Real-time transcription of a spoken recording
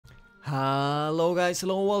Hello guys,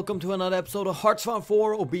 hello, welcome to another episode of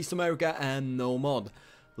HoI4, Obese America and no mod.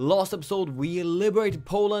 Last episode we liberated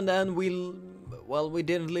Poland and we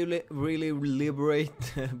didn't really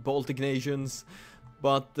liberate Baltic nations.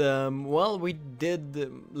 But, we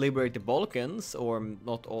did liberate the Balkans, or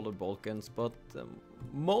not all the Balkans, but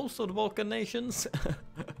most of the Balkan nations.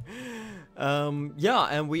 Yeah,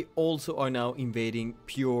 and we also are now invading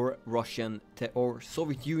pure Russian or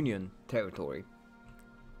Soviet Union territory.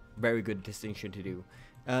 Very good distinction to do.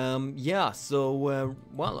 Yeah, so,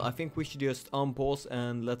 I think we should just unpause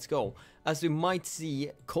and let's go. As you might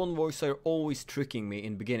see, convoys are always tricking me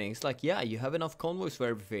in the beginning. It's like, yeah, you have enough convoys for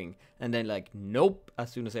everything. And then like, nope,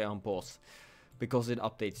 as soon as I unpause. Because it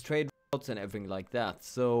updates trade routes and everything like that.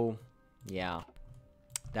 So, yeah.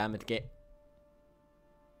 Damn it,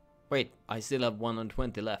 Wait, I still have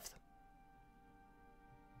 120 left.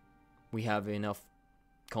 We have enough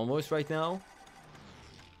convoys right now.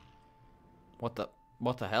 What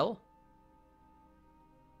the hell?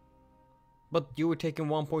 But you were taking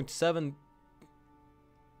 1.7.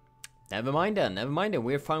 Never mind then.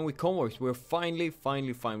 We're fine with convoys. We're finally fine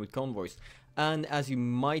with convoys. And as you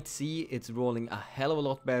might see, it's rolling a hell of a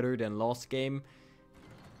lot better than last game.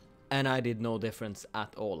 And I did no difference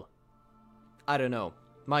at all. I don't know.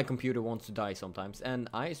 My computer wants to die sometimes. And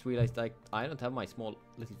I just realized, like, I don't have my small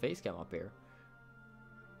little face cam up here.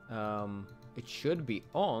 It should be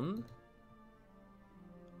on.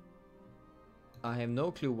 I have no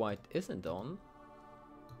clue why it isn't on.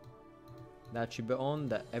 That should be on.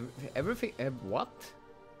 That everything. What?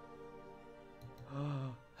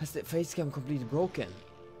 Has the face cam completely broken?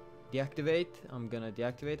 Deactivate. I'm gonna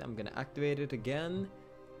deactivate. I'm gonna activate it again.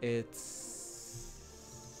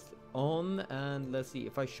 It's on, and let's see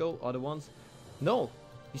if I show other ones. No,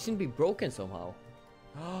 you seem to be broken somehow.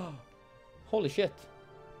 Holy shit.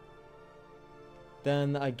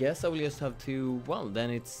 Then I guess I will just have to, well,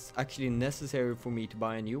 then it's actually necessary for me to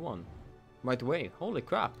buy a new one right away. Holy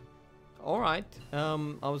crap. Alright, I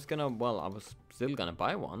was still gonna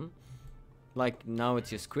buy one. Like, now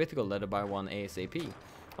it's just critical that I buy one ASAP.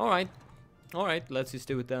 Alright, let's just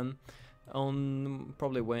do it then. On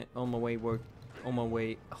my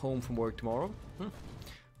way home from work tomorrow.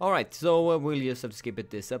 Alright, so we'll just have to skip it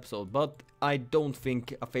this episode, but I don't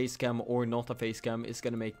think a face cam or not a face cam is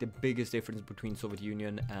gonna make the biggest difference between Soviet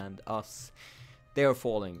Union and us. They're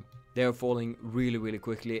falling really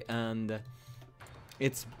quickly, and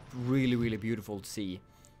it's really beautiful to see.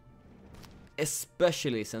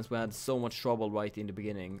 Especially since we had so much trouble right in the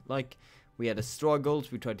beginning. Like, we had the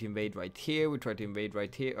struggles, we tried to invade right here,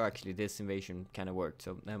 actually this invasion kind of worked,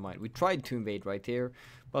 so never mind. We tried to invade right here,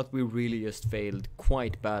 but we really just failed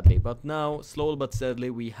quite badly. But now, slowly but steadily,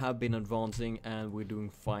 we have been advancing and we're doing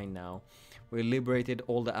fine now. We liberated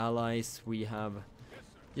all the allies, we have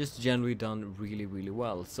just generally done really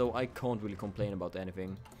well, so I can't really complain about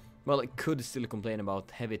anything. Well, I could still complain about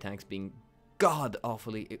heavy tanks being god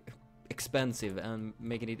awfully expensive and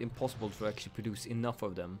making it impossible to actually produce enough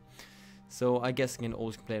of them. So I guess I can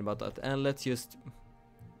always complain about that. And let's just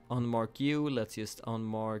unmark you. Let's just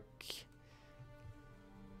unmark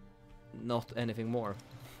not anything more.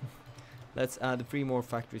 Let's add 3 more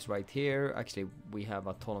factories right here. Actually, we have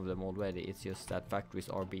a ton of them already. It's just that factories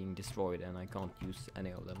are being destroyed and I can't use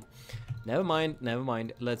any of them. Never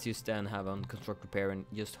mind. Let's just then have on construct repair and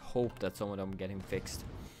just hope that some of them get fixed.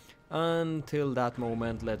 Until that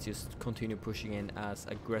moment, let's just continue pushing in as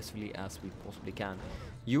aggressively as we possibly can.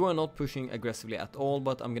 You are not pushing aggressively at all,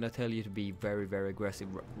 but I'm gonna tell you to be very aggressive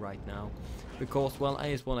right now. Because, well,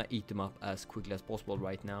 I just wanna eat them up as quickly as possible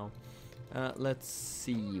right now. Let's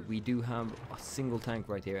see, we do have a single tank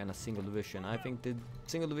right here and a single division. I think the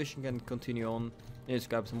single division can continue on. Let's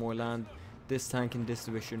grab some more land. This tank and this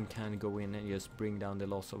division can go in and just bring down the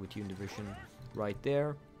loss Soviet Union division right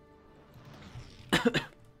there.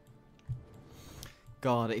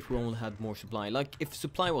 God, if we only had more supply. Like, if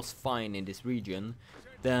supply was fine in this region,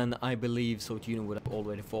 then I believe Soviet Union would have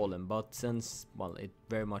already fallen. But since, well, it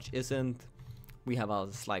very much isn't, we have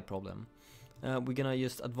a slight problem. We're gonna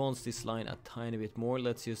just advance this line a tiny bit more.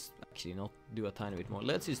 Let's just, actually not do a tiny bit more.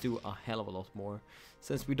 Let's just do a hell of a lot more.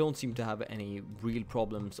 Since we don't seem to have any real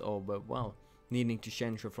problems of, needing to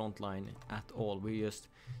change our front line at all. We're just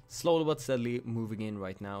slowly but steadily moving in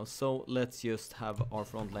right now. So let's just have our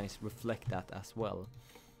front lines reflect that as well.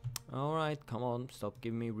 Alright, come on, stop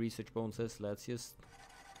giving me research bonuses. Let's just,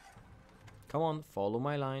 come on, follow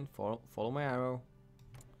my line, follow my arrow.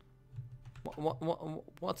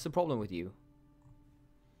 What's the problem with you?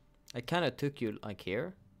 I kind of took you like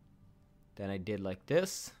here, then I did like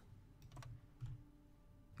this.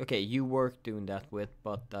 Okay, you worked doing that with,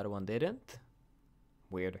 but the other one didn't.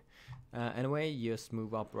 Weird. Anyway, just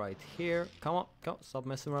move up right here. Come on, come on, stop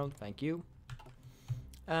messing around. Thank you.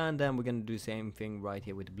 And then we're gonna do the same thing right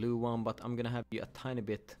here with the blue one, but I'm gonna have you a tiny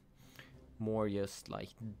bit more just like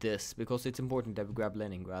this, because it's important that we grab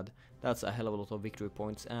Leningrad. That's a hell of a lot of victory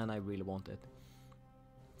points, and I really want it.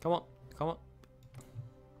 Come on, come on.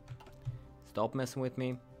 Stop messing with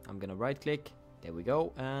me. I'm gonna right click. There we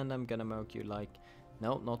go. And I'm gonna mark you like,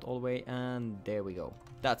 no, not all the way. And there we go.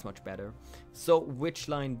 That's much better. So which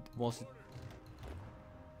line was it?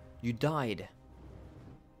 You died.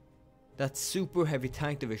 That super heavy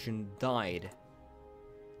tank division died.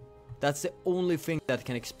 That's the only thing that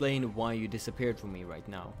can explain why you disappeared from me right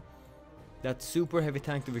now. That super heavy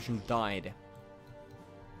tank division died.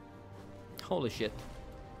 Holy shit.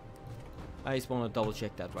 I just want to double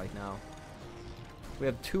check that right now. We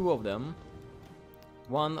have two of them.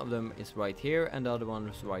 One of them is right here and the other one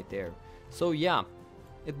is right there. So yeah,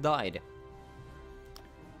 it died.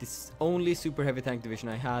 This only super heavy tank division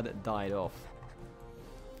I had died off.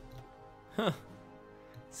 Huh.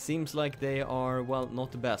 Seems like they are, well,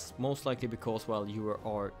 not the best. Most likely because, well, you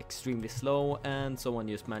are extremely slow and someone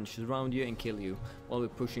just managed to surround you and kill you while we're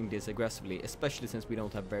pushing this aggressively, especially since we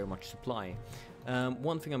don't have very much supply.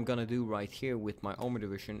 One thing I'm gonna do right here with my armor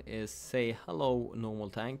division is say hello normal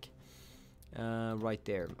tank. Right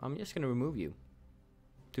there. I'm just gonna remove you,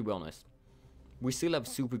 to be honest. We still have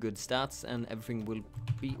super good stats and everything will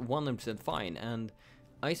be 100% fine, and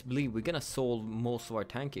I believe we're gonna solve most of our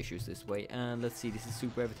tank issues this way. And let's see, this is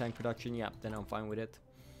super heavy tank production. Yeah, then I'm fine with it.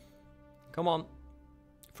 Come on.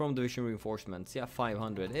 From division reinforcements. Yeah,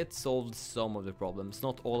 500. It solved some of the problems.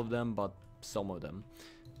 Not all of them, but some of them.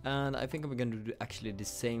 And I think I'm gonna do actually the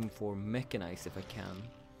same for mechanized if I can.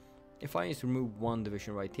 If I just remove one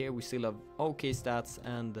division right here, we still have okay stats.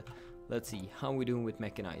 And let's see, how are we doing with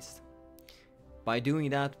mechanized? By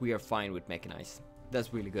doing that, we are fine with mechanized.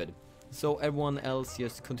 That's really good. So everyone else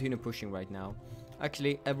just continue pushing right now.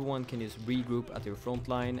 Actually, everyone can just regroup at their front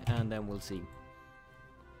line and then we'll see.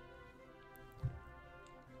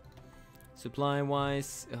 Supply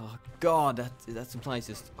wise, oh god, that supply is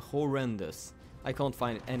just horrendous. I can't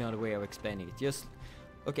find any other way of explaining it. Just,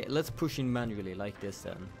 okay, let's push in manually like this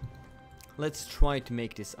then. Let's try to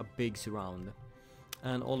make this a big surround.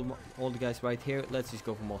 And all the guys right here, let's just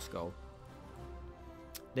go for Moscow.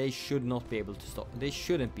 They should not be able to stop. They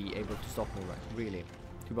shouldn't be able to stop me, right? Really,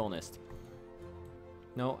 to be honest.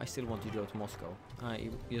 No, I still want to go to Moscow. I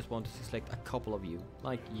just want to select a couple of you,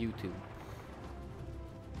 like you two.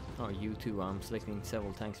 Oh, you two. I'm selecting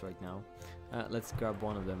several tanks right now. Let's grab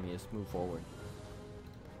one of them and just move forward.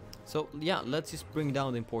 So yeah, let's just bring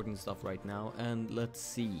down the important stuff right now, and let's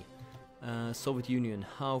see. Soviet Union,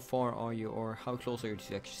 how far are you, or how close are you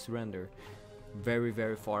to actually surrender? Very,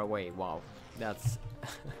 very far away. Wow, that's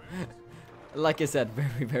like I said,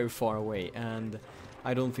 very, very far away, and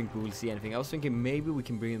I don't think we will see anything. I was thinking maybe we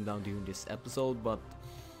can bring them down during this episode, but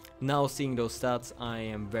now seeing those stats, I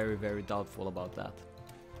am very, very doubtful about that.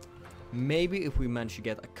 Maybe if we manage to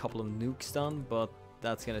get a couple of nukes done, but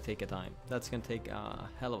that's gonna take a time. That's gonna take a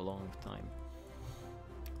hell of a long time.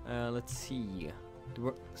 Let's see.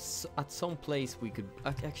 At some place we could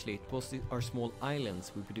actually, it was our small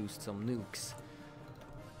islands we produced some nukes.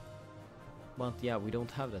 But yeah, we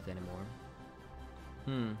don't have that anymore.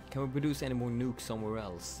 Can we produce any more nukes somewhere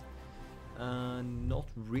else? Not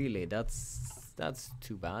really. That's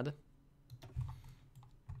too bad.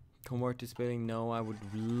 Convert to spilling? No, I would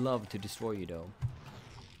love to destroy you though.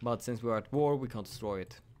 But since we're at war, we can't destroy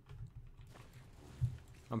it.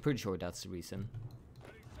 I'm pretty sure that's the reason.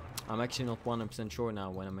 I'm actually not 100% sure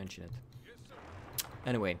now when I mention it.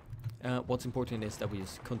 Anyway, what's important is that we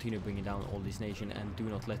just continue bringing down all these nations and do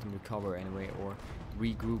not let them recover anyway or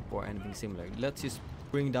regroup or anything similar. Let's just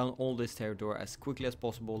bring down all this territory as quickly as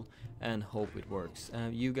possible and hope it works.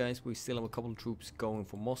 You guys, we still have a couple of troops going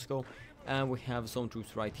for Moscow, and we have some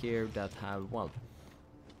troops right here that have, well,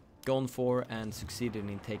 gone for and succeeded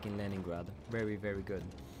in taking Leningrad. Very, very good.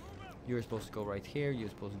 You're supposed to go right here, you're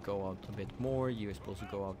supposed to go out a bit more, you're supposed to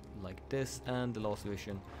go out like this, and the last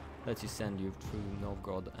division, let's just send you through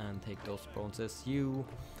Novgorod and take those provinces. You,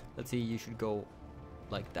 let's see, you should go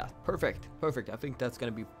like that. Perfect, perfect. I think that's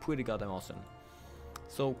gonna be pretty goddamn awesome.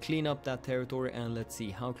 So clean up that territory and let's see,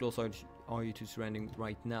 how close are you to surrendering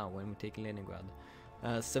right now when we're taking Leningrad?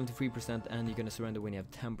 73%, and you're gonna surrender when you have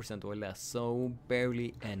 10% or less, so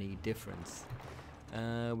barely any difference.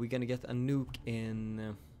 We're gonna get a nuke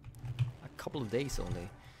in a couple of days only,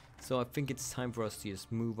 so I think it's time for us to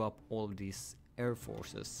just move up all of these air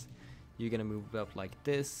forces. You're gonna move up like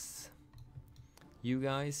this. You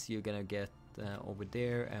guys, you're gonna get over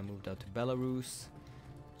there and moved out to Belarus.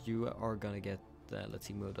 You are gonna get let's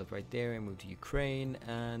see, move that right there and move to Ukraine,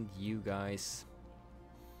 and you guys,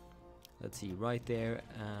 let's see, right there,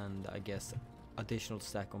 and I guess additional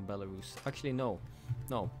stack on Belarus. Actually, no,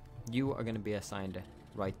 you are gonna be assigned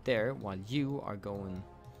right there, while you are going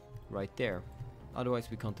right there. Otherwise,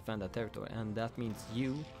 we can't defend that territory, and that means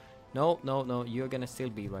you, no, you're gonna still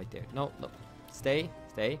be right there. No, stay,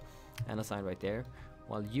 and assign right there.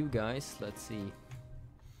 While you guys, let's see,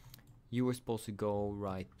 you were supposed to go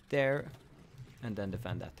right there, and then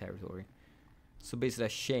defend that territory. So basically a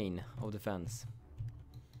chain of defense.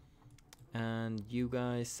 And you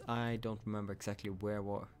guys, I don't remember exactly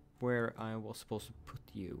where I was supposed to put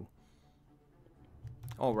you.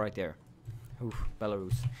 Oh, right there. Oof,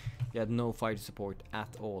 Belarus. You had no fighter support at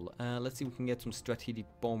all. Let's see if we can get some strategic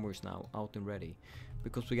bombers now out and ready,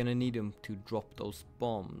 because we're gonna need them to drop those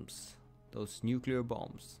bombs, those nuclear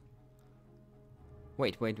bombs.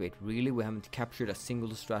 Wait, really? We haven't captured a single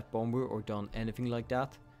strat bomber or done anything like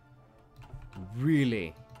that?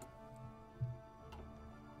 Really?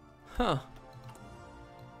 Huh.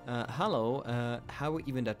 Hello, how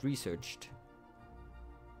even that researched?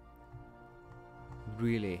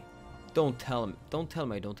 Really? Don't tell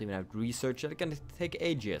me I don't even have research. That can take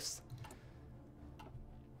ages.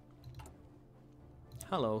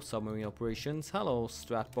 Hello, submarine operations. Hello,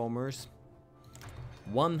 strat bombers.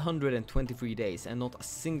 123 days and not a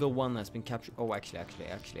single one has been captured. Oh,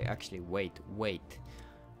 actually, wait.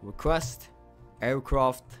 Request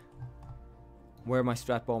aircraft. Where are my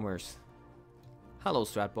strat bombers? Hello,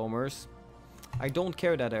 strat bombers. I don't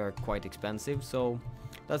care that they're quite expensive, so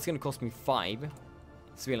that's gonna cost me 5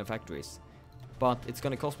 civilian factories. But it's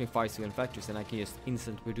gonna cost me 5 civilian factories, and I can just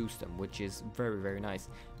instant produce them, which is very nice.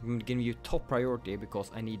 I'm giving you top priority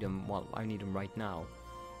because I need them. Well, I need them right now.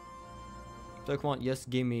 So come on, just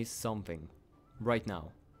give me something right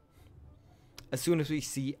now. As soon as we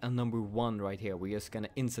see a number 1 right here, we're just gonna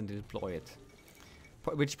instantly deploy it.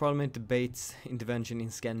 Which parliament debates intervention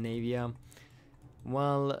in Scandinavia?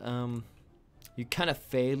 Well, you kind of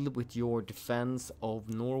failed with your defense of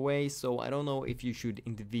Norway, so I don't know if you should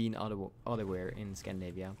intervene otherwhere in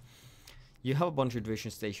Scandinavia. You have a bunch of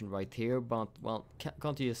divisions stationed right here, but, well,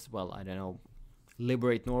 can't you just, well, I don't know,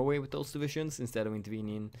 liberate Norway with those divisions instead of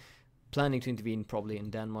planning to intervene probably in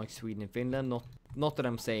Denmark, Sweden, and Finland? Not that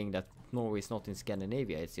I'm saying that Norway is not in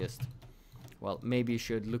Scandinavia, it's just, well, maybe you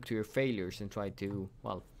should look to your failures and try to,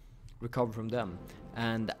 well, recover from them.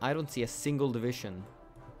 And I don't see a single division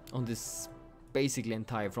on this basically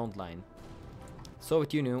entire front line.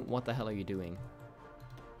 Soviet Union, what the hell are you doing?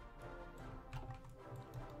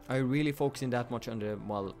 Are you really focusing that much on the,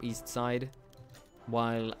 well, east side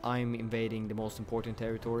while I'm invading the most important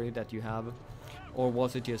territory that you have? Or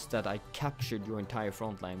was it just that I captured your entire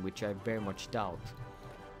front line, which I very much doubt?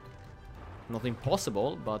 Not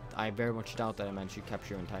impossible, but I very much doubt that I managed to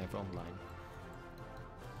capture your entire front line.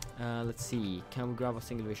 Let's see, can we grab a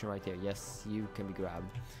single division right here? Yes, you can be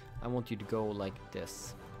grabbed. I want you to go like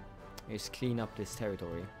this. Just clean up this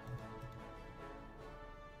territory.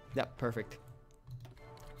 Yeah, perfect.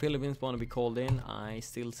 Philippines want to be called in? I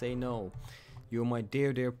still say no. You're my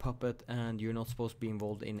dear puppet, and you're not supposed to be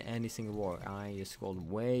involved in any single war. I just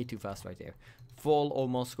scrolled way too fast right there. Fall of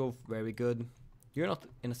Moscow, very good. You're not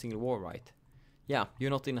in a single war, right? Yeah,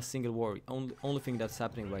 you're not in a single war. Only thing that's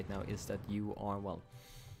happening right now is that you are, well,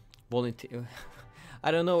 volunteer. I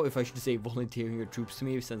don't know if I should say volunteering your troops to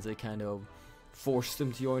me, since I kind of forced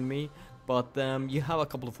them to join me. But you have a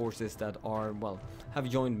couple of forces that are, well, have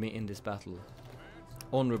joined me in this battle.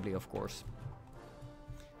 Honorably, of course.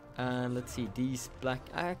 And let's see, these black...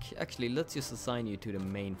 Actually, let's just assign you to the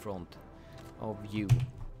main front of you.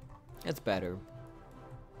 It's better.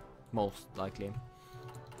 Most likely.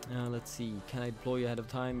 Let's see, can I deploy you ahead of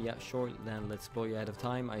time? Yeah, sure, then let's deploy you ahead of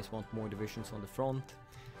time. I just want more divisions on the front.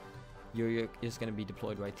 You're just going to be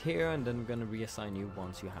deployed right here, and then we're going to reassign you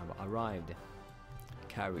once you have arrived.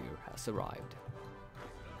 Carrier has arrived.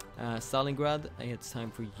 Stalingrad, it's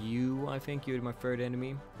time for you, I think. You're my third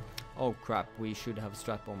enemy. Oh crap, we should have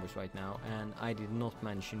strat bombers right now, and I did not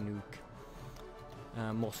manage to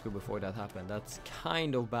nuke Moscow before that happened. That's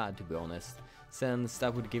kind of bad, to be honest, since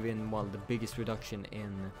that would give in, well, the biggest reduction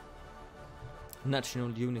in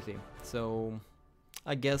national unity. So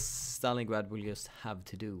I guess Stalingrad will just have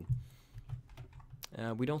to do.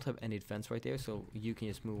 We don't have any defense right there, so you can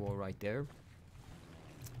just move all right there.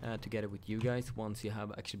 Together with you guys, once you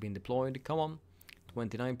have actually been deployed. Come on,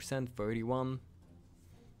 29%, 31%,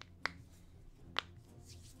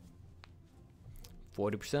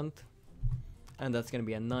 40%, and that's gonna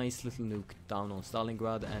be a nice little nuke down on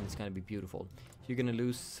Stalingrad, and it's gonna be beautiful. You're gonna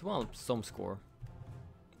lose, well, some score.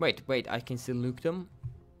 Wait, I can still nuke them.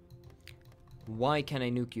 Why can I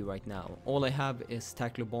nuke you right now? All I have is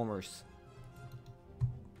tackler bombers.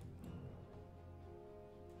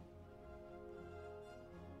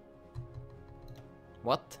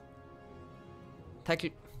 What?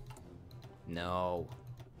 Tackle... No.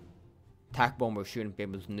 Tac bomber shouldn't be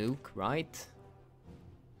able to nuke, right?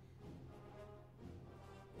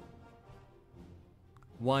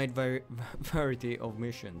 Wide variety of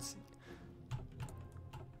missions.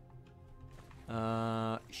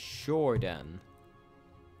 Sure then.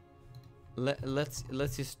 Let's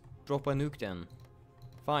just drop a nuke then.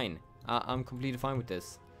 Fine. I'm completely fine with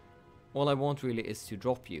this. All I want really is to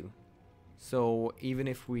drop you. So even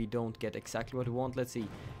if we don't get exactly what we want, let's see,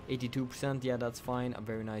 82%, yeah, that's fine. A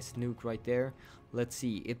very nice nuke right there. Let's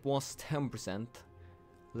see, it was 10%.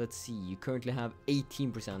 Let's see, you currently have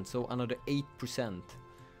 18%, so another 8%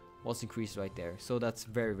 was increased right there. So that's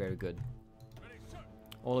very, very good.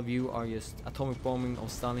 All of you are just atomic bombing of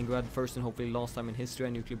Stalingrad. First and hopefully last time in history, a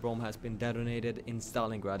nuclear bomb has been detonated in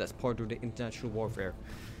Stalingrad as part of the international warfare.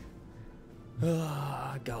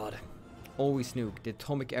 Ah, God. Always nuke. The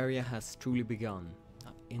atomic area has truly begun.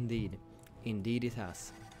 Indeed. Indeed it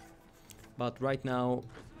has. But right now,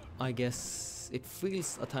 I guess it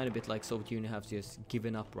feels a tiny bit like Soviet Union have just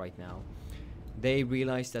given up right now. They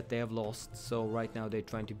realize that they have lost, so right now they're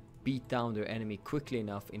trying to beat down their enemy quickly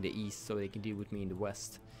enough in the east so they can deal with me in the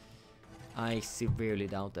west. I severely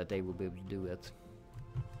doubt that they will be able to do it.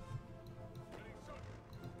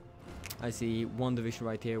 I see one division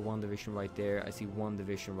right here, one division right there. I see one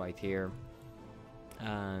division right here.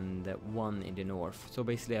 And one in the north. So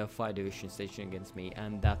basically I have 5 divisions stationed against me,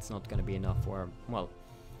 and that's not going to be enough for, well,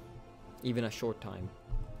 even a short time.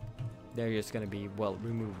 They're just going to be, well,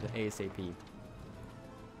 removed ASAP.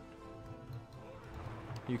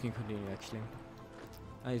 You can continue actually.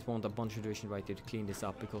 I just want a bunch of divisions right there to clean this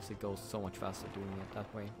up because it goes so much faster doing it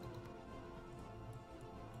that way.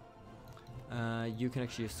 You can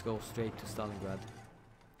actually just go straight to Stalingrad.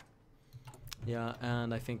 Yeah,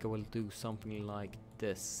 and I think I will do something like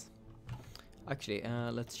this. Actually,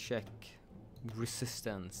 let's check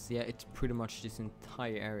resistance. Yeah, it's pretty much this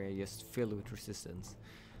entire area just filled with resistance.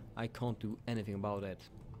 I can't do anything about it.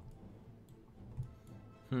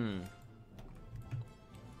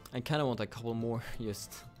 I kind of want a couple more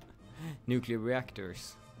just nuclear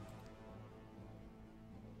reactors.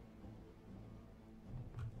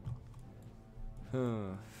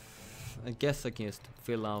 I guess I can just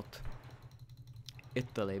fill out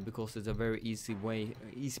Italy because it's a very easy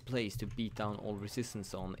place to beat down all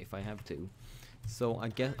resistance on if I have to. So I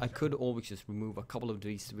guess I could always just remove a couple of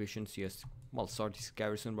these divisions, just, well, start this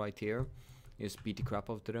garrison right here, just beat the crap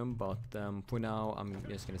out of them, but for now I'm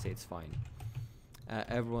just gonna say it's fine.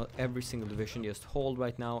 Every single division just hold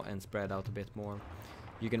right now and spread out a bit more.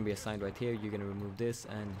 You're gonna be assigned right here, you're gonna remove this,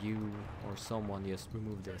 and you or someone just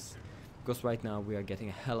remove this. Because right now we are getting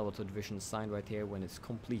a hell of a lot of divisions assigned right here when it's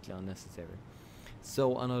completely unnecessary.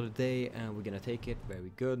 So another day and we're gonna take it,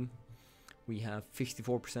 very good. We have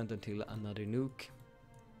 54% until another nuke.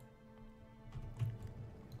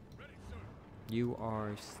 You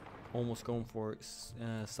are almost going for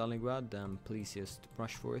Stalingrad, then please just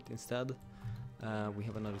rush for it instead. We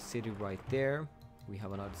have another city right there. We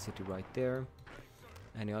have another city right there.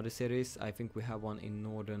 Any other cities? I think we have one in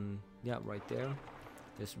northern, yeah, right there.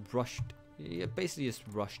 Just rushed, yeah, basically just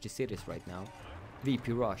rush the cities right now.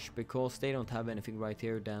 VP rush, because they don't have anything right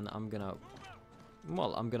here, then I'm gonna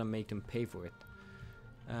make them pay for it.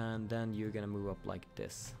 And then you're gonna move up like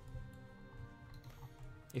this.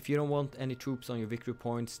 If you don't want any troops on your victory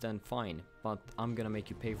points, then fine, but I'm gonna make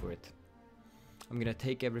you pay for it. I'm gonna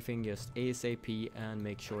take everything just ASAP and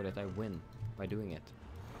make sure that I win by doing it.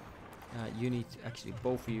 You need to, actually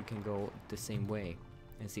both of you can go the same way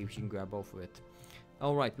and see if you can grab both of it.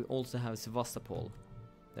 Alright, we also have Sevastopol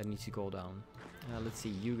that needs to go down. Let's see,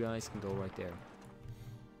 you guys can go right there.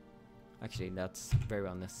 Actually, that's very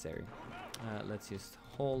unnecessary. Let's just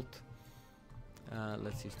halt.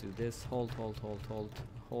 Let's just do this. Hold.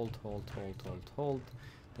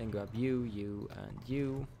 Then grab you, you, and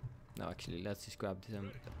you. No, actually, let's just grab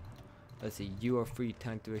them. Let's see, you are 3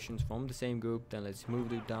 tank divisions from the same group. Then let's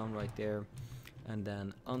move it down right there. And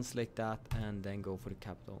then unselect that and then go for the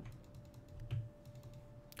capital.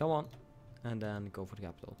 Come on. And then go for the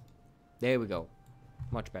capital. There we go.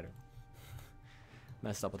 Much better.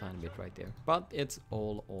 Messed up a tiny bit right there. But it's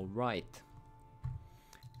all right.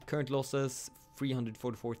 Current losses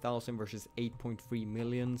 344,000 versus 8.3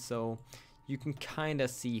 million. So you can kind of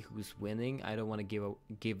see who's winning. I don't want to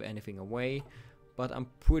give anything away, but I'm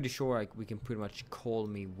pretty sure we can pretty much call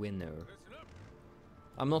me winner.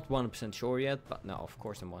 I'm not 100% sure yet, but no, of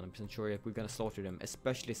course I'm 100% sure yet. We're gonna slaughter them,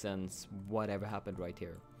 especially since whatever happened right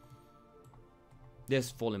here. They're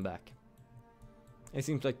just falling back. It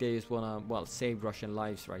seems like they just wanna, well, save Russian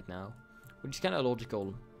lives right now, which is kind of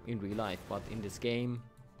logical in real life, but in this game,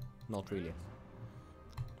 not really.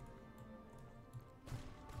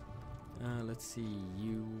 Let's see,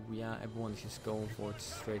 yeah, everyone's just going for it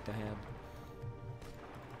straight ahead.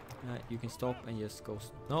 You can stop and just go.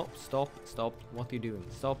 No, stop. What are you doing?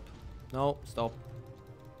 Stop. No, stop.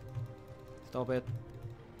 Stop it.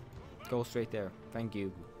 Go straight there. Thank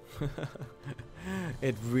you.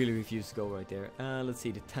 It really refused to go right there. Let's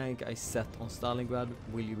see, the tank I set on Stalingrad.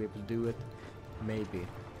 Will you be able to do it? Maybe.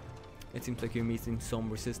 It seems like you're meeting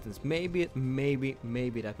some resistance. Maybe that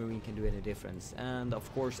Marine can do any difference. And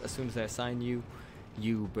of course, as soon as I assign you,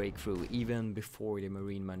 you break through, even before the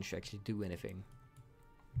Marine managed to actually do anything.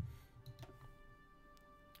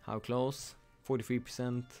 How close?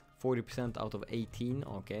 43%, 40% out of 18.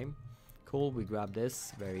 Okay, cool. We grab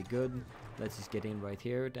this. Very good. Let's just get in right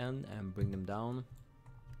here then and bring them down.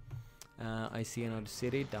 I see another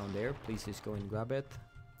city down there. Please just go and grab it.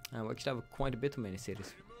 We actually have quite a bit of many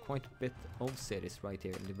cities. Quite a bit of cities right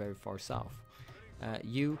here in the very far south.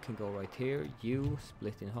 You can go right here. You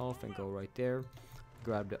split in half and go right there.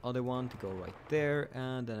 Grab the other one to go right there.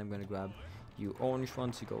 And then I'm going to grab you orange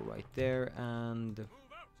ones to go right there. And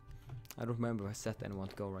I don't remember if I set anyone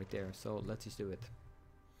to go right there, so let's just do it.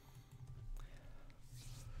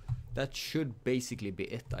 That should basically be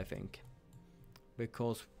it, I think.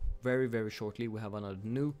 Because very, very shortly we have another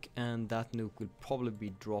nuke, and that nuke will probably be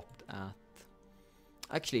dropped at...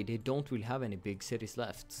 Actually, they don't really have any big cities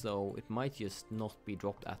left, so it might just not be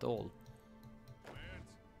dropped at all.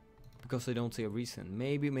 Because I don't see a reason.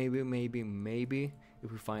 Maybe,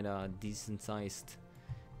 if we find a decent sized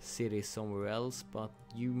city somewhere else, but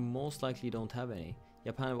you most likely don't have any.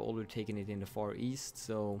 Japan have already taken it in the Far East,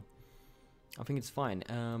 so I think it's fine.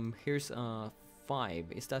 Here's a 5.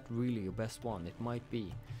 Is that really your best one? It might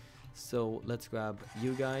be. So let's grab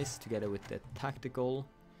you guys together with the tactical.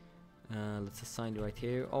 Let's assign you right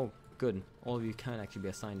here. Oh, good. All of you can actually be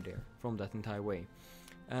assigned there from that entire way.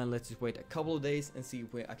 And let's just wait a couple of days and see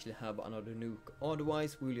if we actually have another nuke.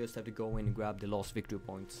 Otherwise, we'll just have to go in and grab the last victory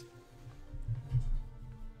points.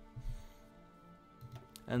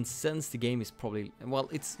 And since the game is probably, well,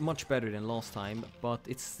 it's much better than last time, but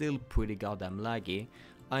it's still pretty goddamn laggy,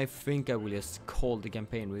 I think I will just call the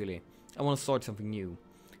campaign, really. I want to start something new.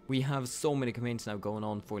 We have so many campaigns now going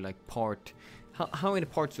on for like part... How many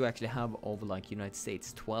parts do we actually have of like United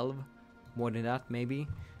States? 12? More than that, maybe?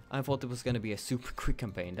 I thought it was going to be a super quick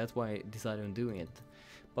campaign, that's why I decided on doing it.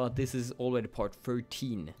 But this is already part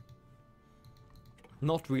 13.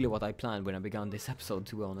 Not really what I planned when I began this episode,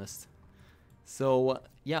 to be honest. So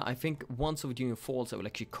yeah, I think once of Junior Falls I will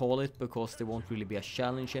actually call it, because there won't really be a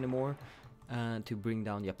challenge anymore to bring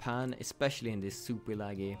down Japan, especially in this super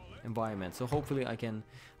laggy environment. So hopefully I think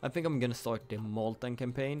I'm gonna start the Maltan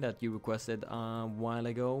campaign that you requested a while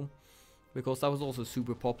ago, because that was also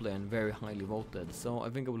super popular and very highly voted. So I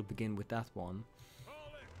think I will begin with that one.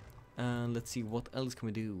 And let's see, what else can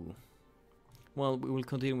we do? Well, we will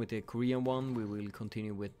continue with the Korean one. We will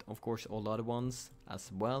continue with, of course, all the other ones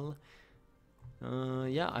as well.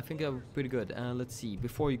 Yeah, I think that was pretty good. Let's see,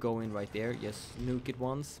 before you go in right there, just nuke it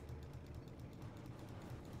once.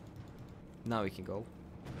 Now we can go.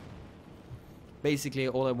 Basically,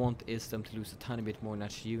 all I want is them to lose a tiny bit more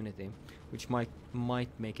national unity, which might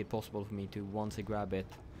make it possible for me to, once I grab it,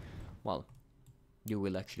 well, you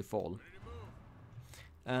will actually fall.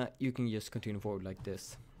 You can just continue forward like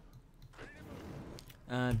this.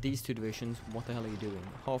 These two divisions, what the hell are you doing?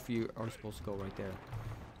 Half of you are supposed to go right there.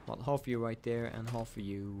 Well, half of you right there, and half of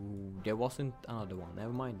you... There wasn't another one,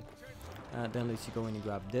 never mind. Then let's go in and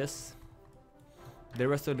grab this. The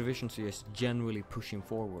rest of the divisions are just generally pushing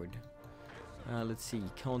forward. Let's see,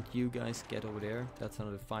 can't you guys get over there? That's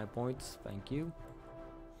another 5 points, thank you.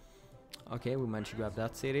 Okay, we managed to grab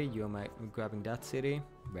that city. You are grabbing that city,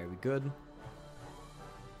 very good.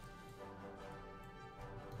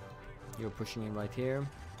 You're pushing in right here.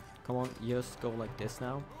 Come on, just go like this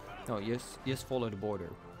now. No, just follow the border.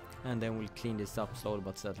 And then we'll clean this up slowly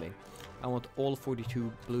but steadily. I want all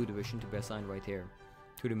 42 blue division to be assigned right here.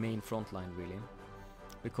 To the main front line, really.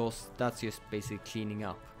 Because that's just basically cleaning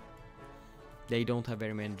up. They don't have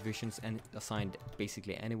very many divisions and assigned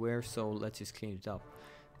basically anywhere, so let's just clean it up.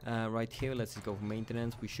 Right here, let's just go for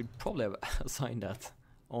maintenance. We should probably have assigned that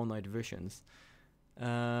on our divisions.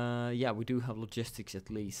 Yeah, we do have logistics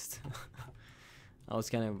at least. I was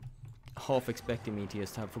kind of half expecting me to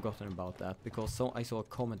just have forgotten about that, because I saw a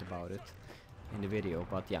comment about it in the video,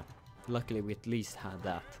 but yeah, Luckily we at least had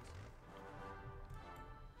that.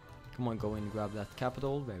 Come on, go in and grab that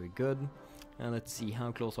capital. Very good. And let's see,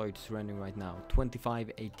 how close are you to surrendering right now?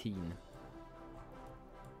 25-18.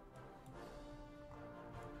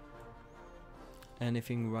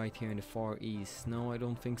 Anything right here in the Far East? No, I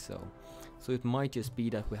don't think so. So it might just be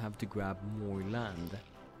that we have to grab more land.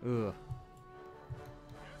 Ugh.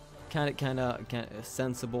 Kinda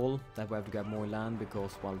sensible that we have to grab more land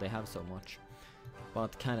because, well, they have so much.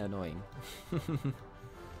 But kinda annoying.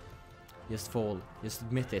 Just fall. Just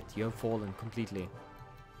admit it. You have fallen completely.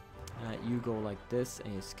 You go like this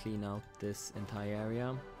and just clean out this entire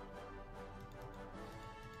area.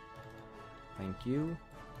 Thank you.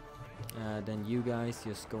 Then you guys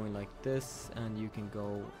just go in like this, and you can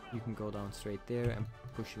go down straight there and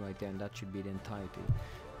push it right there, and that should be the entirety.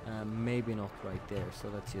 Maybe not right there, so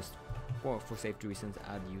let's just, for safety reasons,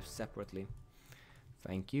 add you separately.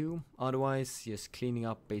 Thank you. Otherwise, just cleaning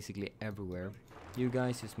up basically everywhere. You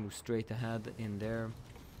guys just move straight ahead in there.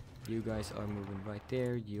 You guys are moving right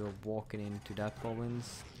there. You're walking into that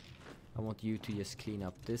province. I want you to just clean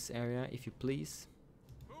up this area, if you please.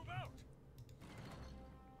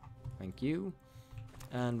 Thank you.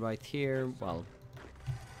 And right here, well,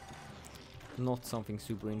 not something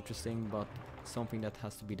super interesting, but something that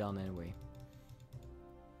has to be done anyway.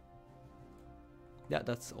 Yeah,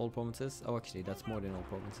 that's all provinces. Oh, actually, that's more than all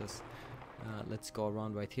provinces. Let's go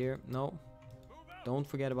around right here. No, don't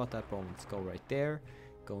forget about that province. Go right there,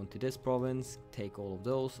 go into this province, take all of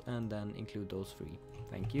those, and then include those three.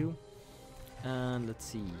 Thank you. And let's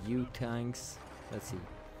see, you tanks, let's see.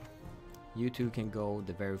 You two can go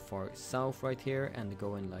the very far south right here and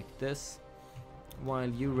go in like this. While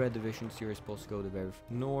you red divisions, you're supposed to go the very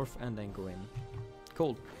north and then go in.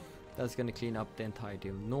 Cool. That's gonna clean up the entirety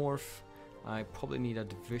of north. I probably need a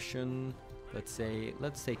division. Let's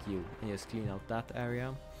take you and just clean out that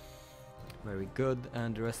area. Very good.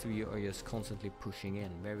 And the rest of you are just constantly pushing in.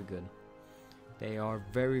 Very good. They are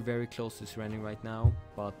very, very close to surrendering right now,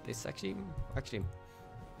 but it's actually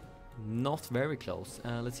not very close.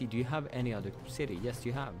 Let's see, do you have any other city? Yes,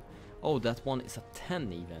 you have. Oh, that one is a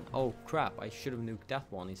 10 even. Oh crap, I should have nuked that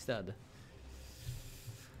one instead.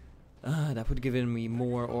 That would have given me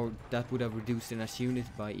more, or that would have reduced the national unit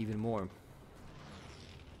by even more.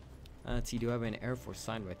 Let's see, do I have an Air Force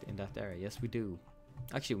sign right in that area? Yes, we do.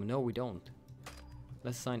 Actually, no, we don't.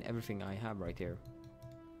 Let's sign everything I have right here.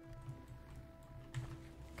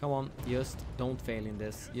 Come on, just don't fail in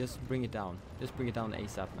this. Just bring it down. Just bring it down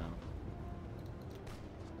ASAP now.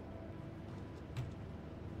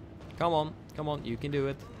 Come on, come on, you can do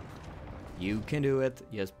it. You can do it.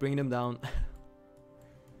 Just bring them down.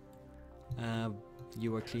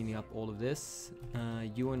 You are cleaning up all of this.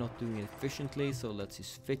 You are not doing it efficiently, so let's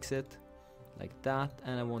just fix it like that.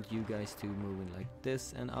 And I want you guys to move in like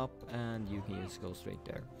this and up, and you can just go straight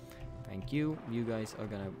there. Thank you. You guys are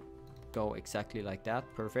gonna go exactly like that.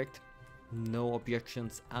 Perfect. No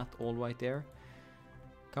objections at all right there.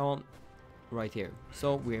 Come on, right here.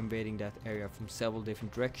 So we're invading that area from several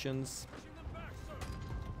different directions.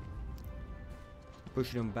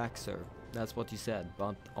 Push them back, sir. That's what you said,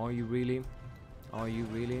 but are you really? Are you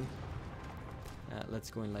really? Let's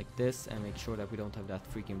go in like this and make sure that we don't have that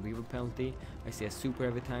freaking reaver penalty. I see a super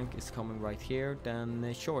heavy tank is coming right here.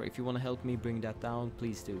 Then sure, if you want to help me bring that down,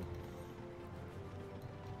 please do.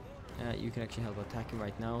 You can actually help attacking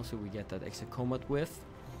right now, so we get that extra combat width.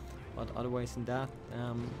 But otherwise than that,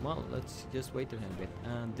 well, let's just wait a little bit.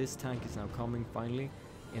 And this tank is now coming finally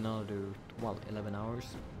in another, well, 11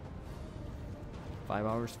 hours. 5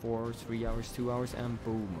 hours, 4 hours, 3 hours, 2 hours, and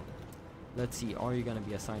boom. Let's see, are you gonna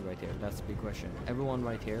be assigned right here? That's the big question. Everyone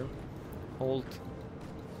right here, hold,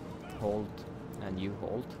 hold, and you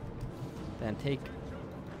hold. Then take,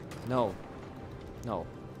 no, no,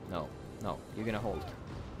 no, no, you're gonna hold.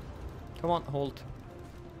 Come on, hold.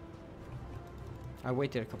 I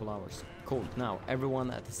waited a couple hours. Cool. Now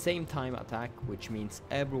everyone at the same time attack, which means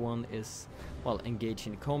everyone is, well, engaged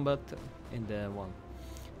in combat in the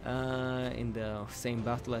in the same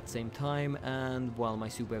battle at the same time, and well, my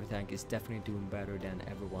super heavy tank is definitely doing better than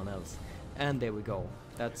everyone else. And there we go.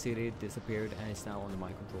 That city disappeared and is now under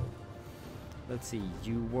my control. Let's see.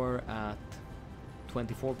 You were at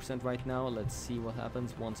 24% right now. Let's see what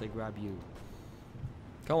happens once I grab you.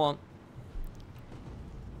 Come on.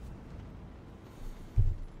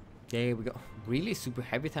 There we go. Really super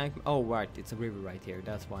heavy tank? Oh right, it's a river right here.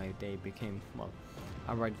 That's why they became, well,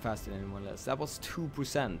 I ride faster than anyone else. That was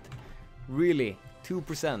 2%. Really?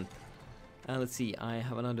 2%. And let's see, I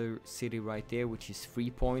have another city right there, which is 3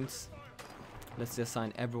 points. Let's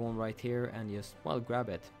assign everyone right here and just, well, grab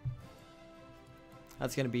it.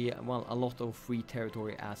 That's gonna be, well, a lot of free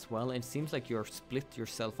territory as well, and it seems like you're split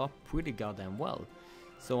yourself up pretty goddamn well.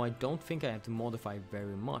 So I don't think I have to modify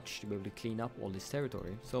very much to be able to clean up all this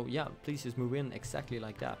territory. So yeah, please just move in exactly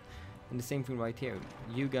like that. And the same thing right here.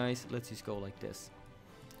 You guys, let's just go like this.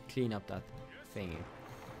 Clean up that thingy.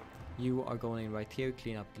 You are going in right here,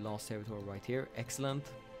 clean up the last territory right here.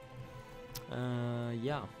 Excellent.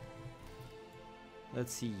 Yeah.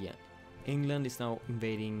 Let's see. England is now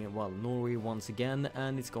invading, well, Norway once again,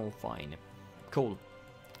 and it's going fine. Cool.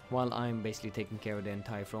 While I'm basically taking care of the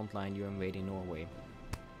entire front line, you're invading Norway.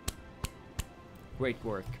 Great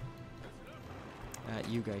work.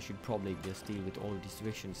 You guys should probably just deal with all these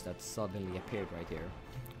divisions that suddenly appeared right here,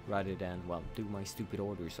 rather than, well, do my stupid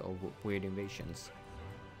orders of weird invasions.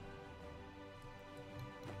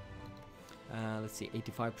 Let's see,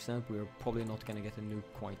 85%. We're probably not gonna get a nuke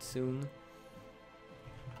quite soon.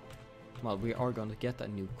 Well, we are gonna get a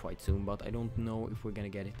nuke quite soon, but I don't know if we're gonna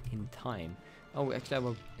get it in time. Oh, we actually have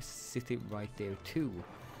a city right there too.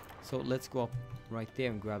 So let's go up right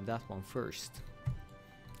there and grab that one first.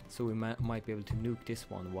 So we might be able to nuke this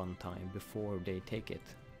one time before they take it.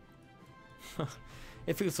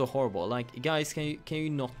 It feels so horrible. Like, guys, can you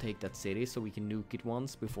not take that city so we can nuke it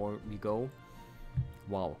once before we go?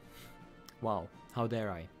 Wow. Wow, how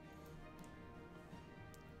dare I?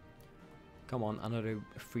 Come on, another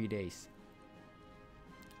 3 days.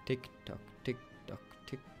 Tick tock, tick tock,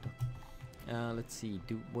 tick tock. Let's see.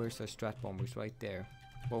 Where's our strat bombers? Right there.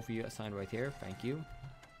 Both of you assigned right here. Thank you.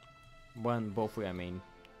 Both of you, I mean.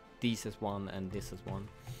 These is one and this is one.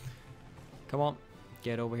 Come on,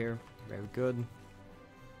 get over here. Very good.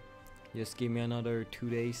 Just give me another 2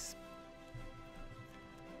 days.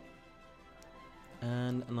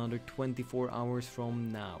 And another 24 hours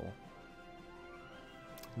from now.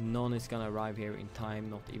 None is gonna arrive here in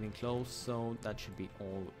time, not even close, so that should be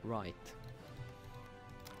all right.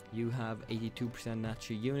 You have 82%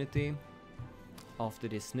 natural unity. After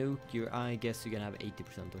this nuke, I guess you're gonna have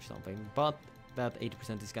 80% or something, but that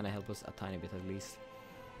 80% is gonna help us a tiny bit at least.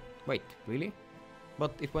 Wait, really?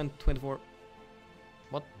 But it went 24.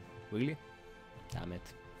 What? Really? Damn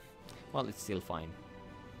it. Well, it's still fine.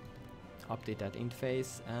 Update that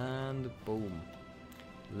interface and boom.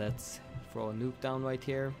 Let's throw a nuke down right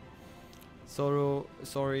here.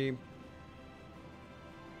 Sorry.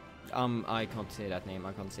 I can't say that name.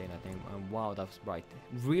 Wow, that was bright.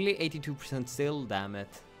 Really, 82% still. Damn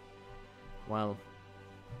it. Well,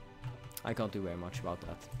 I can't do very much about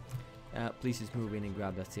that. Please just move in and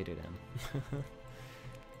grab that city then.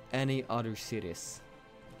 Any other cities?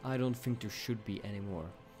 I don't think there should be any more.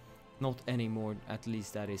 Not anymore. At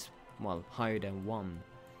least that is, well, higher than 1.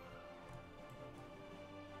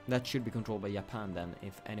 That should be controlled by Japan then,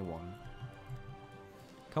 if anyone.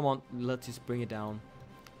 Come on, let's just bring it down.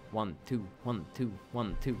 1, 2, 1, 2,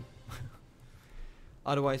 1, 2.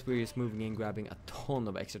 Otherwise, we're just moving in, grabbing a ton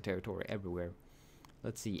of extra territory everywhere.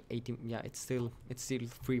 Let's see, 18. Yeah, it's still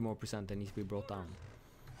 3% more that needs to be brought down.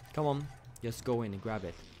 Come on, just go in and grab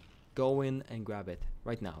it. Go in and grab it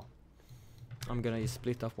right now. I'm gonna just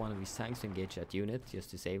split up one of these tanks to engage that unit, just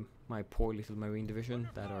to save my poor little marine division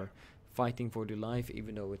that are fighting for their life,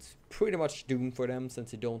 even though it's pretty much doomed for them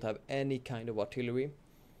since they don't have any kind of artillery.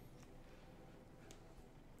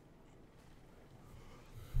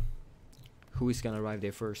 Who is gonna arrive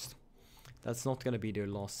there first? That's not gonna be their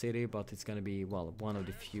last city, but it's gonna be, well, one of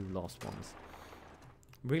the few last ones.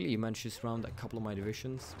 Really, you managed to surround a couple of my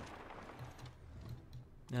divisions.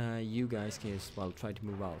 You guys can just, well, try to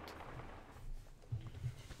move out.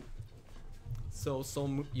 So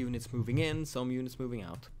some units moving in, some units moving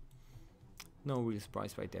out. No real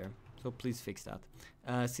surprise right there. So please fix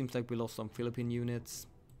that. Seems like we lost some Philippine units.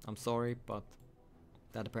 I'm sorry, but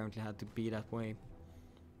that apparently had to be that way.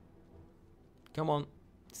 Come on,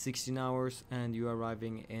 16 hours and you are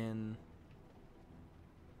arriving in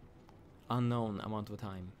unknown amount of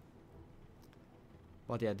time.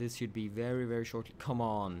 But yeah, this should be very, very shortly. Come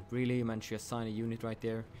on, really? You managed to assign a unit right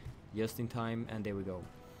there, just in time, and there we go.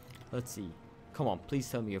 Let's see. Come on, please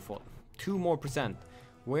tell me your fault. 2% more.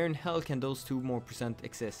 Where in hell can those 2% more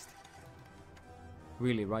exist?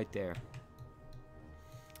 Really, right there.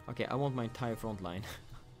 Okay, I want my entire front line.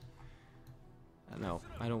 No,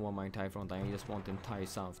 I don't want my entire front line. I just want the entire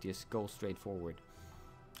south. Just go straight forward.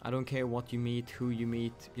 I don't care what you meet, who you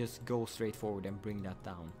meet. Just go straight forward and bring that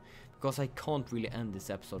down. Because I can't really end this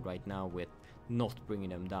episode right now with not bringing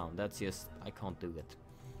them down. That's just, I can't do it.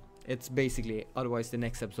 It's basically, otherwise the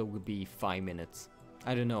next episode would be 5 minutes.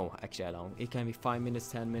 I don't know, actually I don't. It can be 5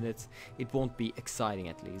 minutes, 10 minutes. It won't be exciting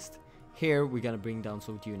at least. Here we're gonna bring down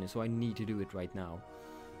Soviet Union, so I need to do it right now.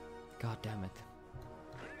 God damn it.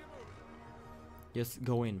 Just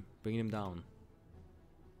go in, bring them down.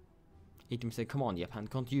 18%, come on Japan,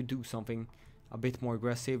 can't you do something a bit more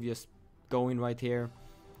aggressive? Just go in right here,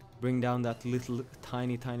 bring down that little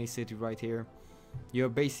tiny city right here. You're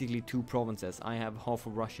basically 2 provinces. I have half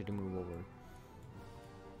of Russia to move over.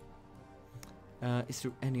 Is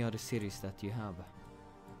there any other cities that you have?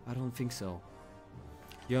 I don't think so.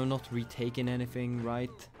 You have not retaken anything,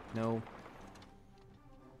 right? No.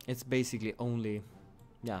 It's basically only...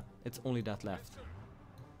 yeah, it's only that left.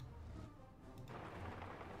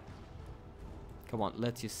 Come on,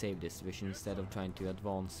 let's just save this division instead of trying to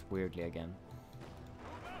advance weirdly again.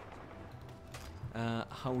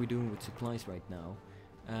 How are we doing with supplies right now?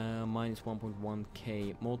 Minus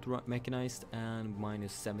 1.1k mechanized and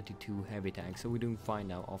minus 72 heavy tanks. So we're doing fine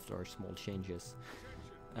now after our small changes.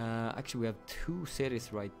 Actually, we have 2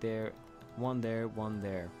 cities right there. One there, one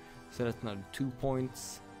there. So that's another 2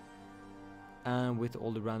 points. And with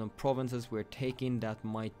all the random provinces we're taking, that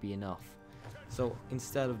might be enough. So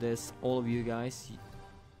instead of this, all of you guys,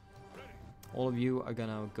 all of you are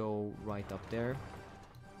gonna go right up there.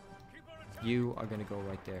 You are gonna go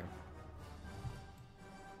right there.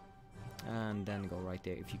 And then go right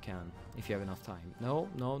there if you can, if you have enough time. No,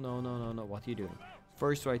 no, no, no, no, no, what are you doing?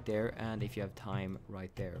 First right there, and if you have time,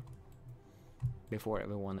 right there. Before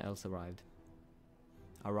everyone else arrives.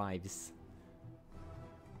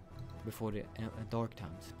 Before the dark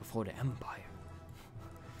times, before the Empire.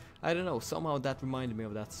 I don't know, somehow that reminded me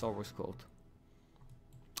of that Star Wars quote.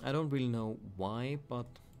 I don't really know why, but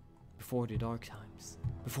before the dark times,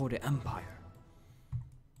 before the Empire.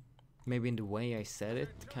 Maybe in the way I said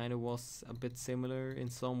it kind of was a bit similar in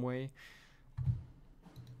some way.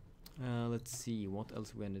 Let's see, what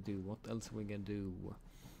else we're gonna do? What else are we gonna do?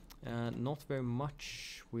 Not very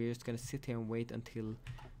much. We're just gonna sit here and wait until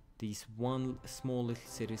these small little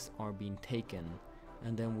cities are being taken,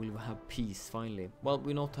 and then we'll have peace finally. Well,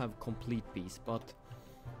 we not have complete peace, but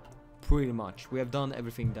pretty much. We have done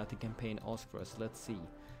everything that the campaign asked for us. Let's see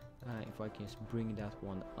if I can just bring that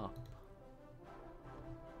one up.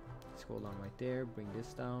 Scroll down right there, bring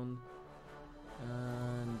this down,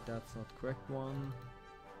 and that's not the correct one.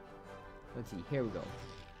 Let's see, here we go.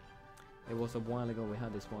 It was a while ago we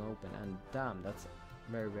had this one open, and damn, that's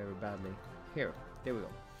very badly. There we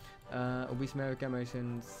go. Obese America,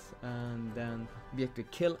 Americans, and then objective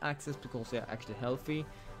kill access because they are actually healthy.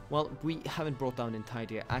 Well, we haven't brought down the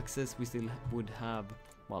entire access. We still would have,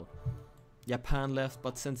 well, Japan left,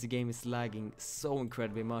 but since the game is lagging so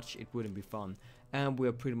incredibly much, it wouldn't be fun. And we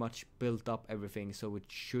have pretty much built up everything, so it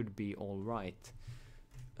should be alright.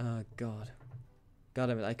 God damn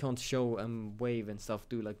it, I can't show wave and stuff,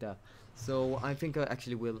 do like that. So I think I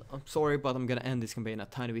actually will. I'm sorry, but I'm gonna end this campaign a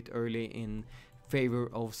tiny bit early in favor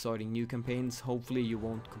of starting new campaigns. Hopefully you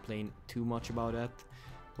won't complain too much about that.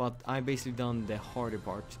 But I basically done the harder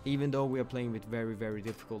part. Even though we are playing with very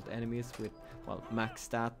difficult enemies with, well, max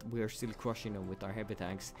stat, we are still crushing them with our heavy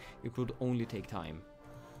tanks. It would only take time.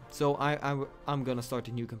 So I'm gonna start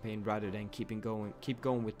a new campaign rather than keep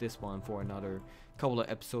going with this one for another couple of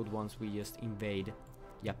episodes once we just invade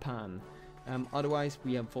Japan. Otherwise,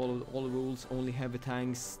 we have followed all the rules, only heavy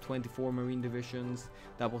tanks, 24 marine divisions.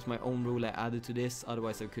 That was my own rule I added to this,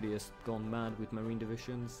 otherwise I could have just gone mad with marine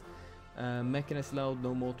divisions. Mechanized allowed,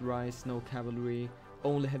 no motorized, no cavalry,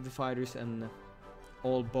 only heavy fighters and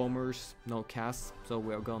all bombers, no CAS, so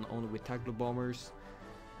we are gone only with tactical bombers.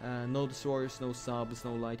 No destroyers, no subs,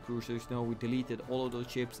 no light cruisers, no, we deleted all of those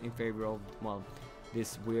ships in favor of, well,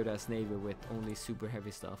 this weird ass navy with only super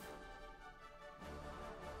heavy stuff.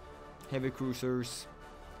 Heavy cruisers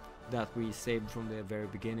that we saved from the very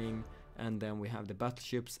beginning, and then we have the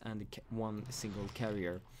battleships and the one single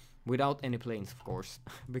carrier. Without any planes, of course,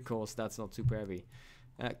 because that's not super heavy.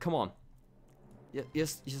 Come on.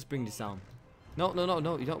 Just bring this down. No,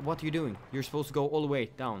 you don't, what are you doing? You're supposed to go all the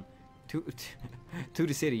way down to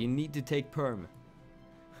the city. You need to take perm.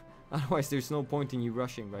 Otherwise, there's no point in you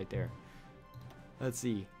rushing right there. Let's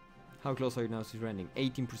see. How close are you now to surrendering?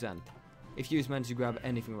 18%. If you just manage to grab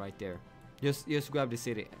anything right there, just grab the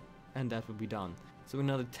city, and that will be done. So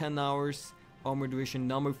another 10 hours, Armor Division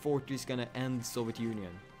number 40 is gonna end Soviet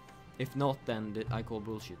Union. If not, then I call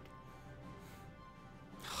bullshit.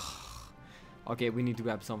 Okay, we need to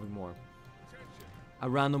grab something more. A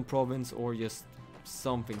random province or just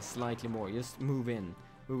something slightly more. Just move in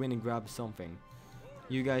and grab something.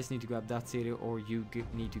 You guys need to grab that city, or you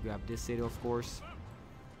need to grab this city, of course.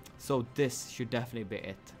 So this should definitely be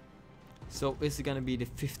it. So this is gonna be the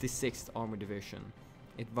 56th Armor Division.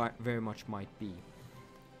 It very much might be.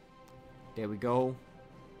 There we go.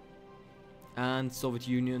 And Soviet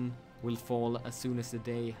Union will fall as soon as the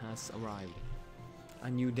day has arrived. A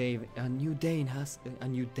new day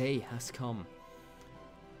has come.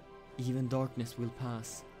 Even darkness will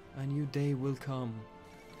pass. A new day will come.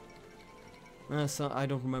 So I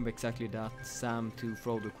don't remember exactly that Sam to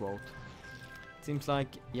Frodo quote. Seems like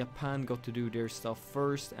Japan got to do their stuff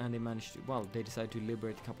first, and they managed to, well, they decided to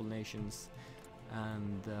liberate a couple nations,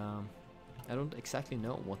 and I don't exactly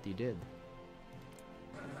know what they did.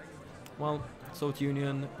 Well, Soviet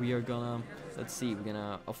Union, we are gonna, let's see, we're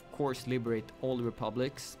gonna of course liberate all the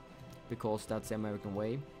republics, because that's the American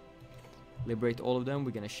way. Liberate all of them,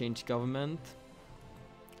 we're gonna change government.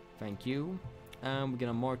 Thank you. And we're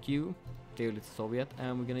gonna mark you, clearly it's Soviet,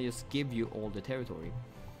 and we're gonna just give you all the territory.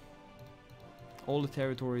 All the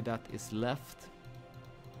territory that is left.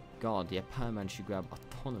 God, Japan managed to grab a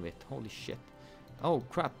ton of it, holy shit. Oh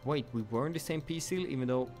crap, wait, we were in the same peace deal even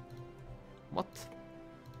though... What?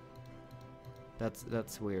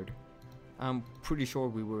 That's weird. I'm pretty sure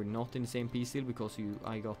we were not in the same peace deal because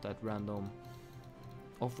I got that random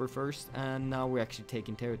offer first, and now we're actually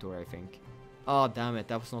taking territory, I think. Ah, damn it,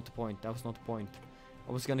 that was not the point, that was not the point.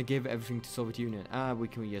 I was gonna give everything to Soviet Union. We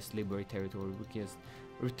can just liberate territory, we can just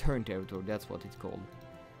return territory, that's what it's called.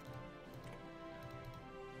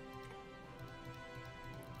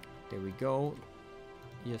 There we go.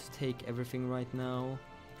 Just take everything right now.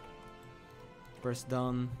 Press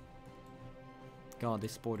done. God,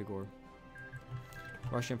 this Sportigor.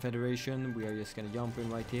 Russian Federation, we are just gonna jump in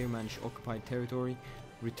right here, manage occupied territory,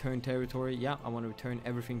 return territory. Yeah, I want to return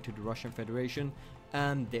everything to the Russian Federation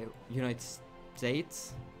and the United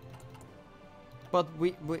States. But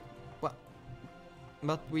we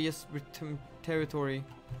just return territory.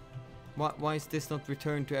 Why is this not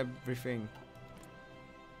returned to everything?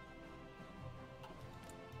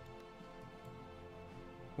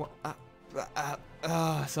 What?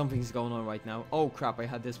 Something's going on right now. Oh crap, I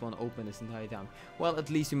had this one open this entire time. Well, at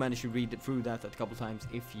least you managed to read through that a couple times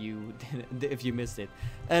if you missed it.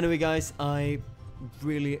 Anyway guys, I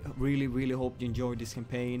really hope you enjoyed this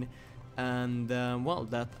campaign, and well,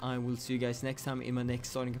 that I will see you guys next time in my next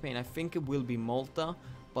starting campaign. I think it will be Malta,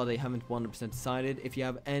 but I haven't 100% decided. If you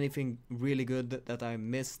have anything really good that I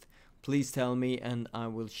missed, please tell me and I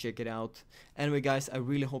will check it out. Anyway guys, I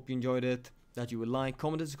really hope you enjoyed it, that you will like,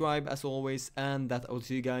 comment, and subscribe as always, and that I will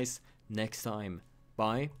see you guys next time.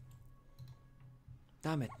 Bye.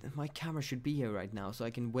 Damn it, my camera should be here right now so I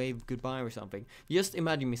can wave goodbye or something. Just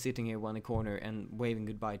imagine me sitting here in the corner and waving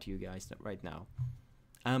goodbye to you guys right now.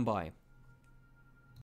 And bye.